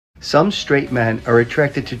Some straight men are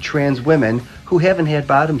attracted to trans women who haven't had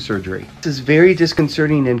bottom surgery. This is very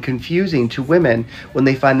disconcerting and confusing to women when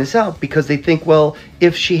they find this out, because they think, well,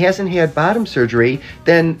 if she hasn't had bottom surgery,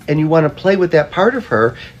 then, and you want to play with that part of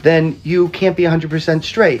her, then you can't be 100%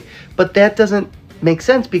 straight. But that doesn't make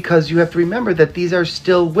sense, because you have to remember that these are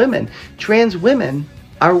still women. Trans women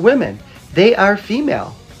are women. They are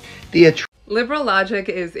female. Liberal logic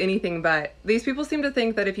is anything but. These people seem to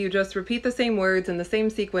think that if you just repeat the same words in the same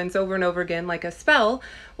sequence over and over again like a spell,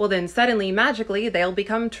 well then suddenly, magically, they'll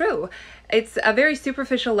become true. It's a very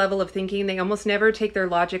superficial level of thinking. They almost never take their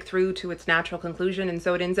logic through to its natural conclusion, and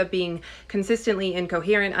so it ends up being consistently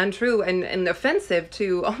incoherent, untrue, and offensive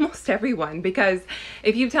to almost everyone. Because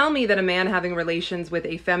if you tell me that a man having relations with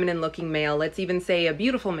a feminine-looking male, let's even say a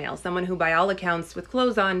beautiful male, someone who by all accounts with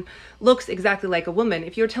clothes on looks exactly like a woman,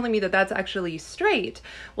 if you're telling me that that's actually straight,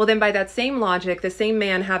 well then by that same logic, the same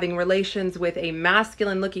man having relations with a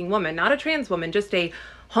masculine-looking woman, not a trans woman, just a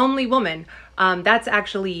homely woman, that's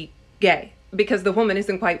actually gay, because the woman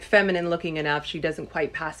isn't quite feminine looking enough. She doesn't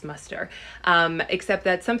quite pass muster. Except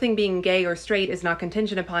that something being gay or straight is not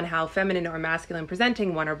contingent upon how feminine or masculine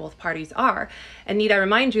presenting one or both parties are. And need I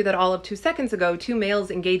remind you that all of 2 seconds ago, two males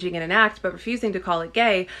engaging in an act but refusing to call it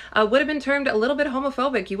gay would have been termed a little bit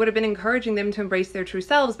homophobic. You would have been encouraging them to embrace their true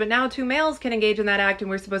selves, but now two males can engage in that act and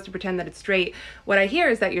we're supposed to pretend that it's straight. What I hear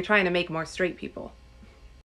is that you're trying to make more straight people.